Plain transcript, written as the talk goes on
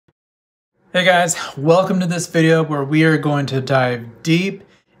Hey guys, welcome to this video where we are going to dive deep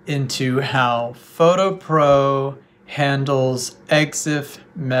into how Photo Pro handles EXIF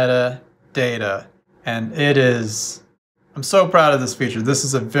metadata. And I'm so proud of this feature. This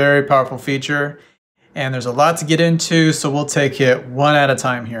is a very powerful feature and there's a lot to get into, so we'll take it one at a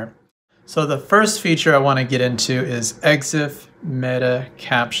time here. So the first feature I want to get into is EXIF meta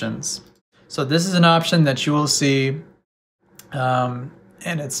captions. So this is an option that you will see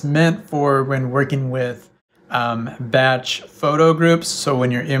and it's meant for when working with batch photo groups. So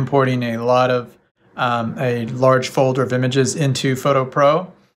when you're importing a large folder of images into Photo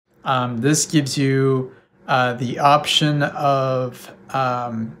Pro, this gives you the option of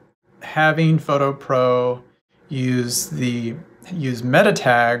having Photo Pro use meta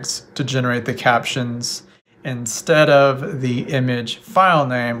tags to generate the captions instead of the image file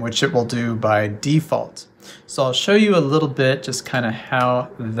name, which it will do by default. So I'll show you a little bit just kind of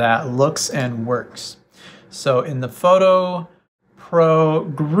how that looks and works. So in the Photo Pro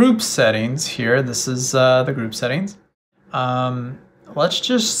group settings here, this is the group settings. Let's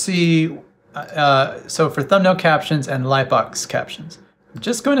just see, so for thumbnail captions and lightbox captions, I'm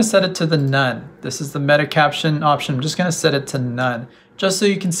just going to set it to the none. This is the meta caption option. I'm just going to set it to none, just so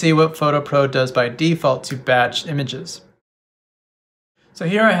you can see what Photo Pro does by default to batch images. So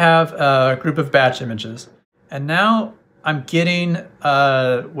here I have a group of batch images, and now I'm getting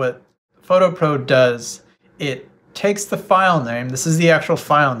what Photo Pro does. It takes the file name, this is the actual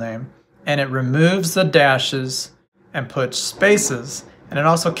file name, and it removes the dashes and puts spaces, and it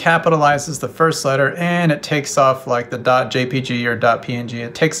also capitalizes the first letter, and it takes off like the .jpg or .png.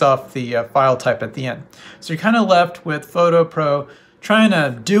 It takes off the file type at the end. So you're kind of left with Photo Pro trying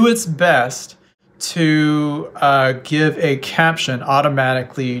to do its best to give a caption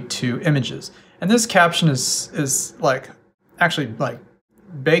automatically to images. And this caption is actually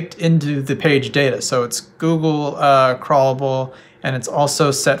baked into the page data. So it's Google crawlable, and it's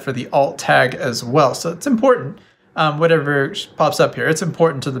also set for the alt tag as well. So it's important, whatever pops up here, it's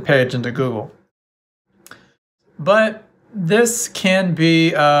important to the page and to Google. But this can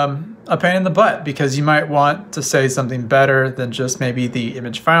be a pain in the butt because you might want to say something better than just maybe the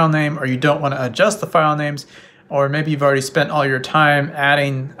image file name, or you don't want to adjust the file names, or maybe you've already spent all your time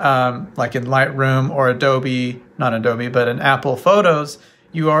adding, like in Lightroom or not Adobe, but in Apple Photos,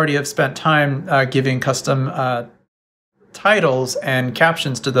 you already have spent time giving custom titles and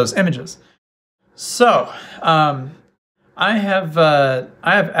captions to those images. So I have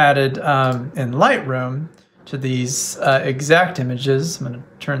added in Lightroom to these exact images. I'm going to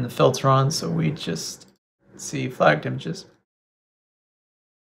turn the filter on so we just see flagged images.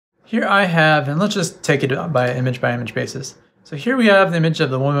 Here I have, and let's just take it by image basis. So here we have the image of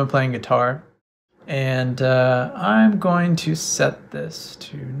the woman playing guitar, and I'm going to set this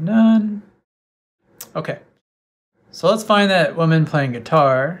to none. Okay, so let's find that woman playing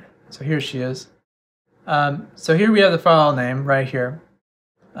guitar. So here she is. So here we have the file name right here.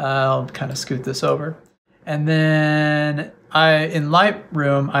 I'll kind of scoot this over. And then in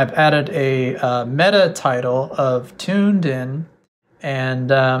Lightroom, I've added a meta title of tuned in and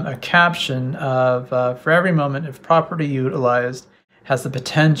a caption of for every moment, if properly utilized, has the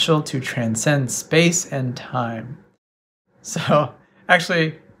potential to transcend space and time. So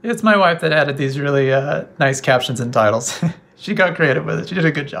actually, it's my wife that added these really nice captions and titles. She got creative with it. She did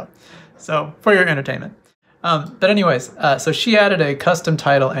a good job. So for your entertainment. But anyways, so she added a custom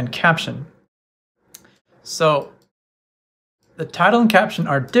title and caption. So the title and caption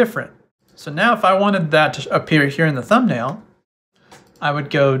are different. So now if I wanted that to appear here in the thumbnail, I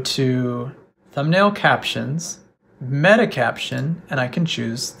would go to Thumbnail Captions, Meta Caption, and I can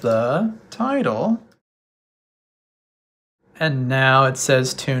choose the title. And now it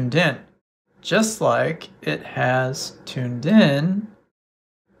says tuned in, just like it has tuned in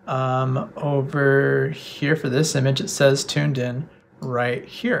over here for this image. It says tuned in right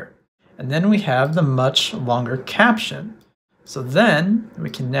here. And then we have the much longer caption. So then we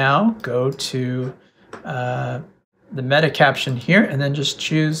can now go to the meta caption here and then just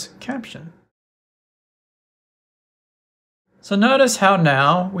choose caption. So notice how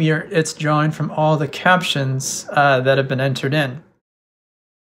now it's drawing from all the captions that have been entered in.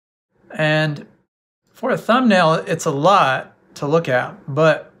 And for a thumbnail, it's a lot to look at,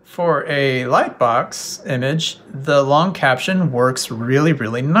 but for a lightbox image, the long caption works really,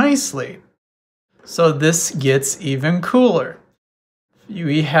 really nicely. So this gets even cooler.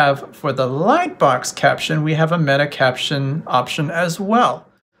 We have, for the lightbox caption, we have a meta caption option as well.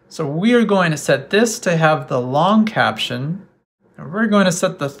 So we are going to set this to have the long caption, and we're going to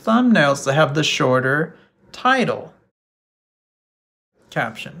set the thumbnails to have the shorter title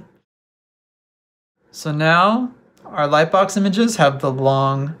caption. So now our lightbox images have the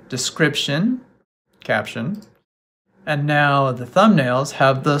long description, caption, and now the thumbnails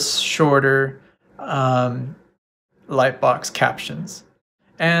have the shorter lightbox captions.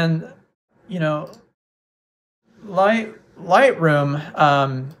 And you know, Lightroom,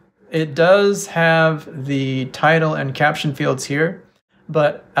 it does have the title and caption fields here,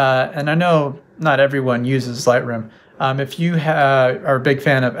 but and I know not everyone uses Lightroom. If you are a big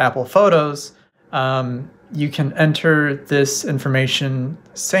fan of Apple Photos, you can enter this information,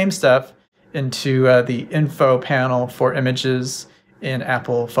 same stuff, into the info panel for images in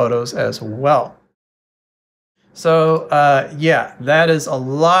Apple Photos as well. So yeah, that is a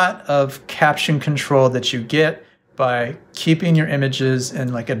lot of caption control that you get by keeping your images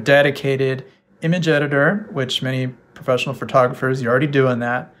in like a dedicated image editor, which many professional photographers, you're already doing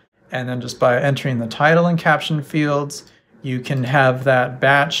that. And then just by entering the title and caption fields, you can have that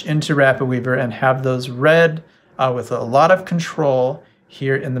batch into Rapid Weaver and have those read with a lot of control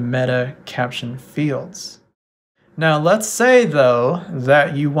here in the meta caption fields. Now let's say though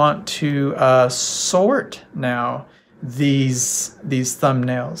that you want to sort now these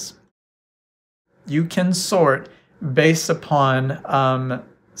thumbnails. You can sort based upon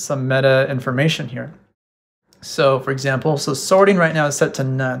some meta information here. So for example, sorting right now is set to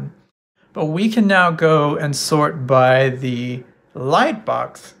none, but we can now go and sort by the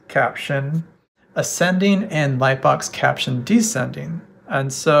lightbox caption ascending and lightbox caption descending.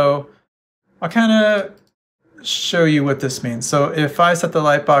 And so I'll kind of show you what this means. So if I set the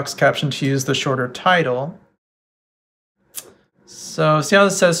lightbox caption to use the shorter title, so see how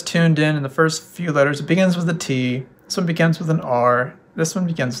this says tuned in the first few letters, it begins with a T, this one begins with an R, this one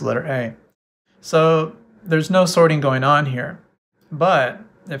begins with the letter A. So there's no sorting going on here. But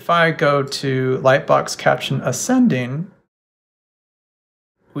if I go to lightbox caption ascending,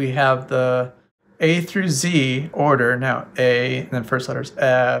 we have the A through Z order. Now A, and then first letters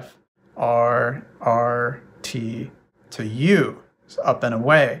F, R, R, T to U, so up and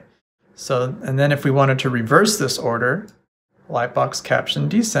away. So, and then if we wanted to reverse this order, lightbox caption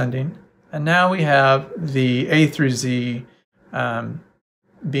descending, and now we have the A through Z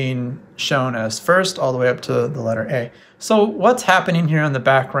being shown as first all the way up to the letter A. So what's happening here in the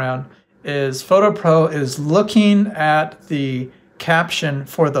background is PhotoPro is looking at the caption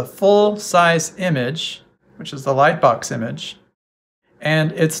for the full size image, which is the lightbox image,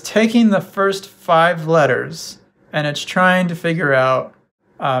 and it's taking the first 5 letters and it's trying to figure out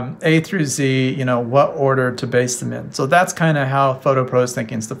A through Z, you know, what order to base them in. So that's kind of how PhotoPro is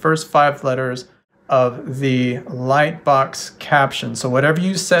thinking. It's the first 5 letters of the lightbox caption. So whatever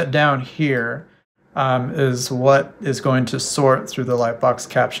you set down here is what is going to sort through the lightbox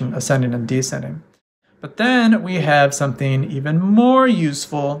caption ascending and descending. But then we have something even more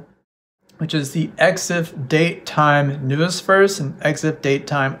useful, which is the EXIF date time newest first and EXIF date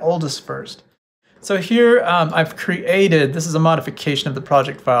time oldest first. So here I've created, this is a modification of the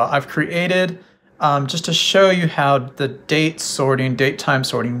project file, I've created just to show you how the date time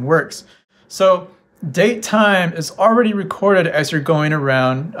sorting works. So date time is already recorded as you're going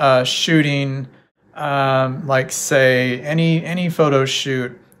around shooting, like say any photo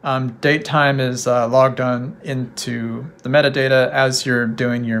shoot. Date time is logged on into the metadata as you're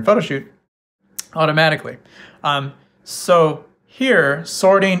doing your photo shoot automatically. So here,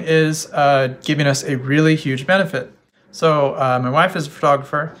 sorting is giving us a really huge benefit. So my wife is a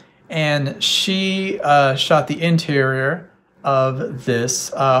photographer, and she shot the interior of this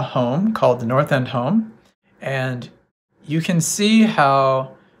home called the North End home. And you can see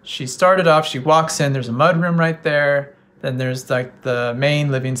how she started off, she walks in, there's a mudroom right there, then there's like the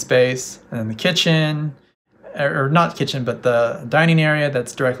main living space, and then the kitchen, or not kitchen, but the dining area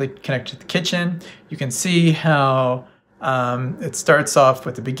that's directly connected to the kitchen. You can see how it starts off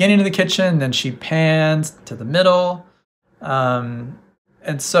with the beginning of the kitchen, then she pans to the middle. And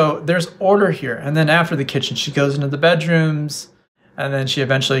so there's order here. And then after the kitchen, she goes into the bedrooms, and then she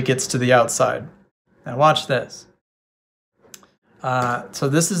eventually gets to the outside. Now watch this. So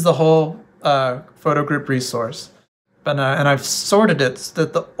this is the whole photo group resource. But, and I've sorted it so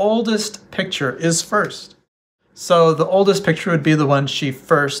that the oldest picture is first. So the oldest picture would be the one she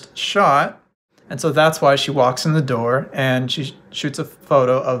first shot. And so that's why she walks in the door and she shoots a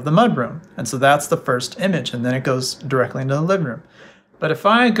photo of the mudroom. And so that's the first image, and then it goes directly into the living room. But if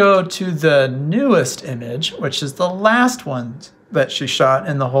I go to the newest image, which is the last one that she shot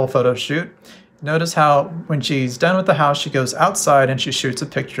in the whole photo shoot, notice how when she's done with the house, she goes outside and she shoots a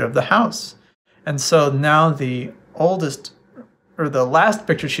picture of the house. And so now the oldest, or the last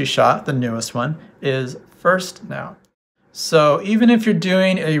picture she shot, the newest one, is first now. So even if you're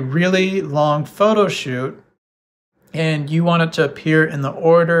doing a really long photo shoot and you want it to appear in the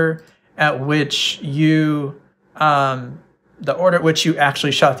order at which you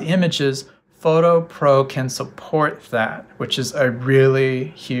actually shot the images, Photo Pro can support that, which is a really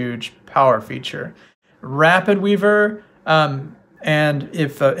huge power feature. Rapid Weaver, and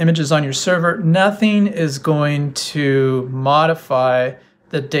if the image is on your server, nothing is going to modify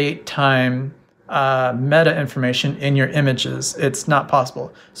the date, time, meta information in your images. It's not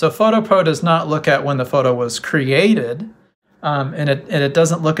possible. So Photo Pro does not look at when the photo was created, and it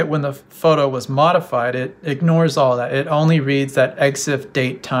doesn't look at when the photo was modified. It ignores all that. It only reads that EXIF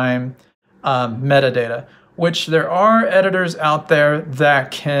date, time, metadata, which there are editors out there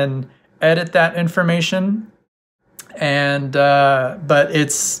that can edit that information, and but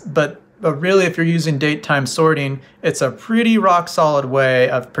really, if you're using date time sorting, it's a pretty rock solid way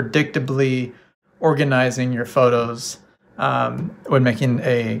of predictably organizing your photos when making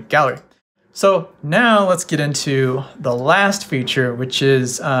a gallery. So now let's get into the last feature, which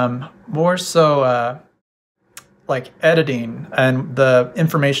is more so like editing and the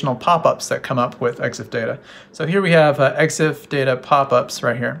informational pop-ups that come up with EXIF data. So here we have EXIF data pop-ups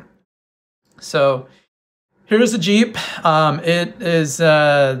right here. So here's the Jeep. It is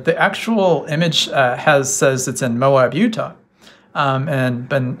the actual image says it's in Moab, Utah.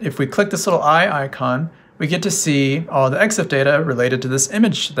 And if we click this little eye icon, we get to see all the EXIF data related to this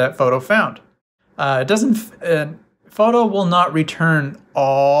image that Photo found. Photo will not return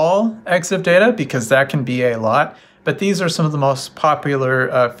all EXIF data because that can be a lot, but these are some of the most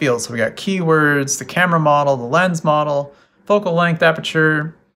popular fields. So we got keywords, the camera model, the lens model, focal length,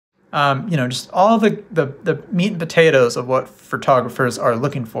 aperture, just all the meat and potatoes of what photographers are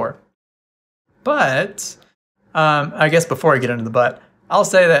looking for. But I guess before I get into the but, I'll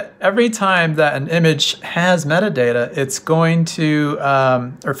say that every time that an image has metadata, it's going to,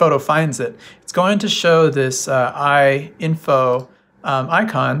 or Photo finds it, it's going to show this info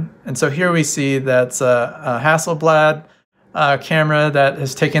icon. And so here we see that's a Hasselblad camera that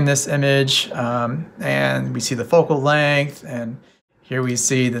has taken this image, and we see the focal length, and here we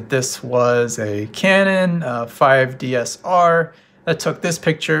see that this was a Canon 5DSR that took this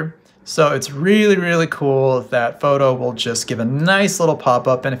picture. So it's really, really cool that Photo will just give a nice little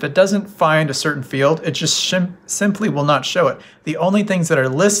pop-up, and if it doesn't find a certain field, it just simply will not show it. The only things that are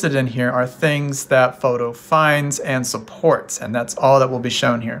listed in here are things that Photo finds and supports, and that's all that will be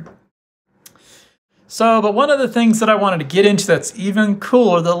shown here. So, but one of the things that I wanted to get into that's even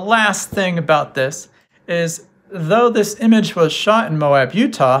cooler, the last thing about this, is though this image was shot in Moab,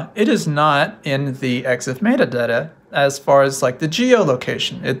 Utah, it is not in the EXIF metadata as far as like the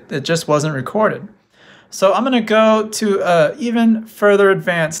geolocation. It just wasn't recorded. So I'm going to go to an even further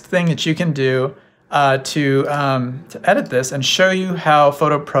advanced thing that you can do to edit this and show you how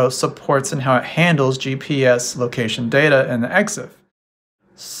Photo Pro supports and how it handles GPS location data in the EXIF.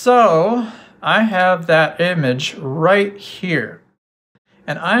 So I have that image right here.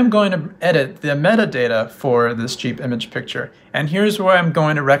 And I'm going to edit the metadata for this Jeep image picture. And here's where I'm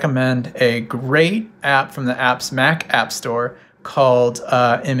going to recommend a great app from the Mac App Store called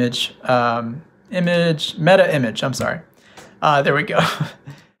Meta Image. I'm sorry. There we go.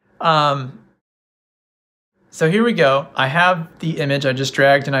 So here we go. I have the image. I just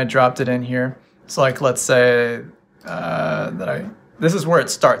dragged and I dropped it in here. So like, let's say this is where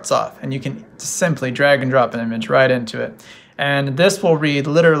it starts off. And you can simply drag and drop an image right into it. And this will read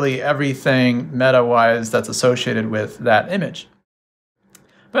literally everything meta-wise that's associated with that image.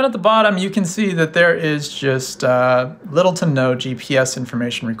 But at the bottom, you can see that there is just little to no GPS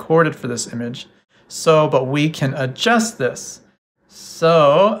information recorded for this image. So, but we can adjust this.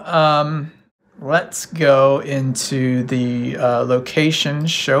 So let's go into the location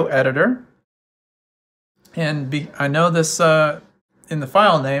show editor. And I know this in the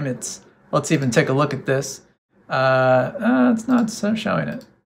file name, let's even take a look at this. It's not showing it.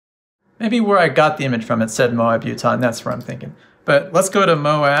 Maybe where I got the image from, it said Moab, Utah, and that's where I'm thinking. But let's go to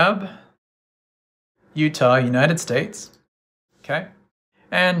Moab, Utah, United States. Okay.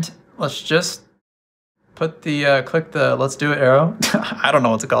 And let's just put click the let's do it arrow. I don't know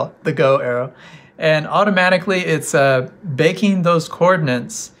what to call it, the go arrow. And automatically it's baking those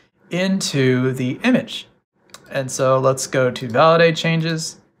coordinates into the image. And so let's go to validate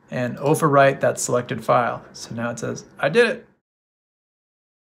changes and overwrite that selected file. So now it says, I did it.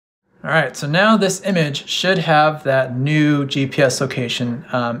 All right, so now this image should have that new GPS location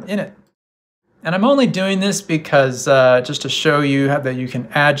in it. And I'm only doing this because just to show you that you can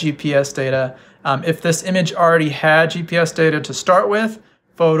add GPS data. If this image already had GPS data to start with,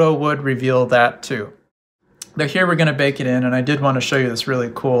 Photo would reveal that too. But here we're going to bake it in, and I did want to show you this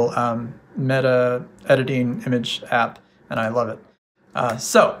really cool meta editing image app, and I love it.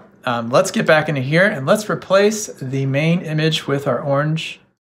 Let's get back into here, and let's replace the main image with our orange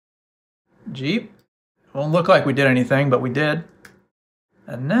Jeep. It won't look like we did anything, but we did.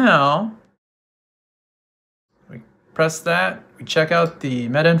 And now we press that, we check out the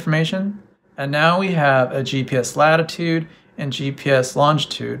meta information, and now we have a GPS latitude and GPS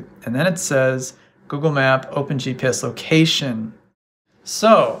longitude, and then it says Google Map, open GPS location.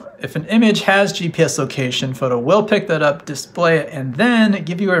 So if an image has GPS location, Photo will pick that up, display it, and then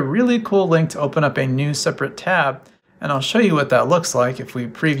give you a really cool link to open up a new separate tab. And I'll show you what that looks like if we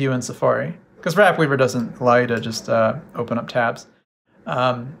preview in Safari, because RapWeaver doesn't allow you to just open up tabs.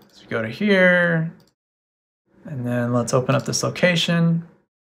 So we go to here, and then let's open up this location.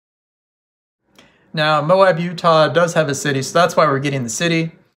 Now, Moab, Utah does have a city, so that's why we're getting the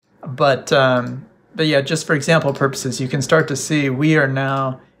city. But yeah, just for example purposes, you can start to see we are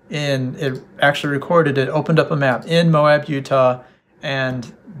now in, it actually recorded it, opened up a map in Moab, Utah,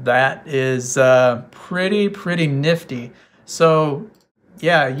 and that is pretty nifty. So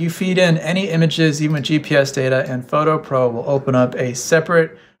yeah, you feed in any images, even with GPS data, and Photo Pro will open up a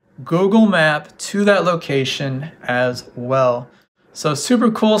separate Google map to that location as well. So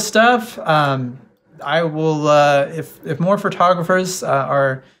super cool stuff. I will, if more photographers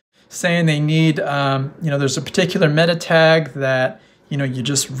are saying they need, there's a particular meta tag that, you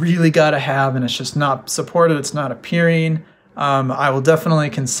just really got to have, and it's just not supported, it's not appearing. I will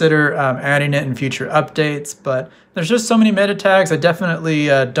definitely consider adding it in future updates, but there's just so many meta tags. I definitely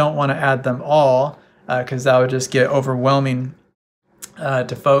don't want to add them all because that would just get overwhelming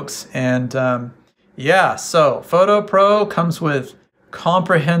to folks. And yeah, so Photo Pro comes with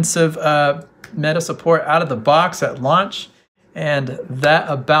comprehensive meta support out of the box at launch, and that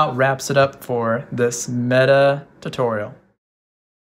about wraps it up for this meta tutorial.